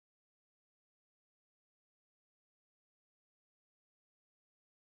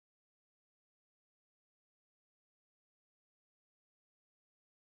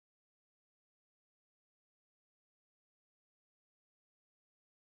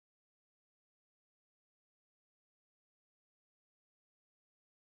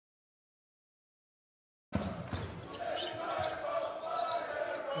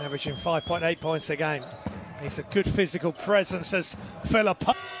averaging 5.8 points a game. He's a good physical presence as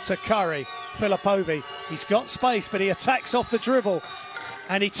Filipovity to Curry. Filipovity, he's got space, but he attacks off the dribble.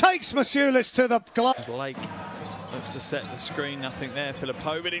 And he takes Masiulis to the glove. Lake looks to set the screen, nothing there.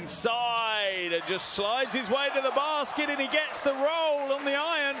 Filipovity inside and just slides his way to the basket, and he gets the roll on the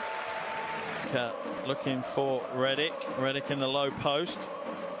iron. Looking for Redick. Redick in the low post.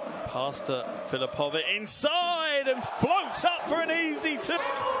 Pass to Filipovity inside and floats up for an easy two.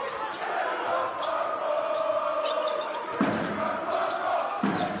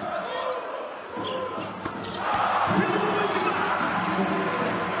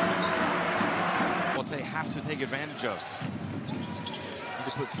 What they have to take advantage of. You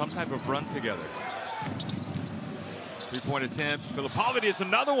just put some type of run together. Three-point attempt. Filipovity is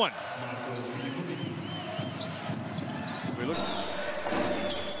another one. We look.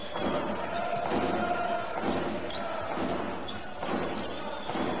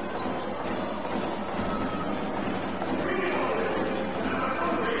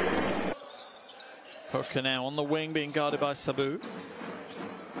 Hooker now on the wing, being guarded by Sabu.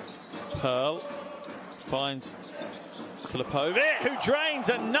 Pearl finds Filipovity, who drains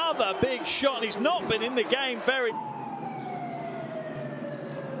another big shot, and he's not been in the game very...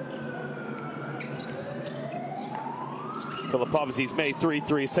 Filipovity's made 3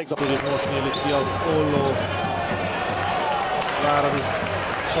 threes, takes up the most nyílik ki az Olló. Váradi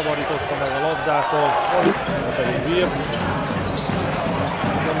szabadította meg a labdától, pedig Virt.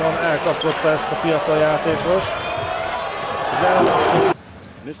 Azonban elkapkodta ezt a fiatal játékos.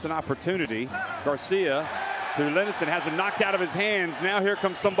 Missed an opportunity. Garcia to Livingston has it knocked out of his hands. Now here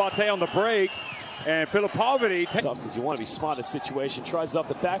comes Zbombathely on the break. And Filipovity takes up because you want to be smart in situation. Tries it off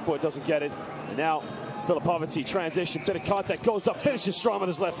the backboard, doesn't get it. And now Filipovity transition, bit of contact, goes up, finishes strong with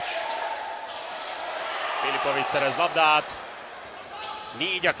his left. Filipovity szerez labdát.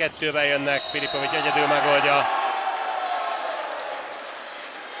 4-2-ben jönnek. Filipovity egyedül megoldja.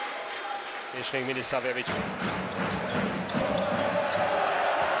 És még Milisavljevic.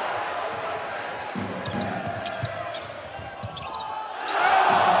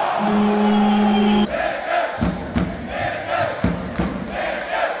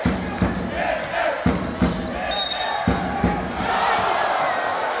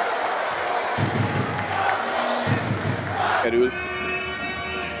 Kerül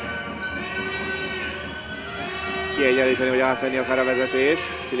kiegyenlíteni, hogy átvenni akar a vezetés.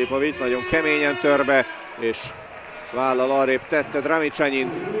 Filipovity nagyon keményen tör be, és vállal arrébb tette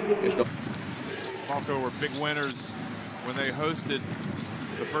Dramicanyint. Marko were big winners when they hosted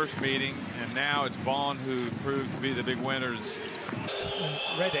the first meeting, and now it's Bond who proved to be the big winners.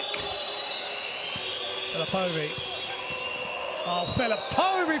 Redick. Filipovity. Oh,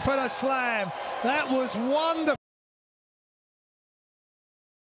 Filipovity for the slam. That was wonderful.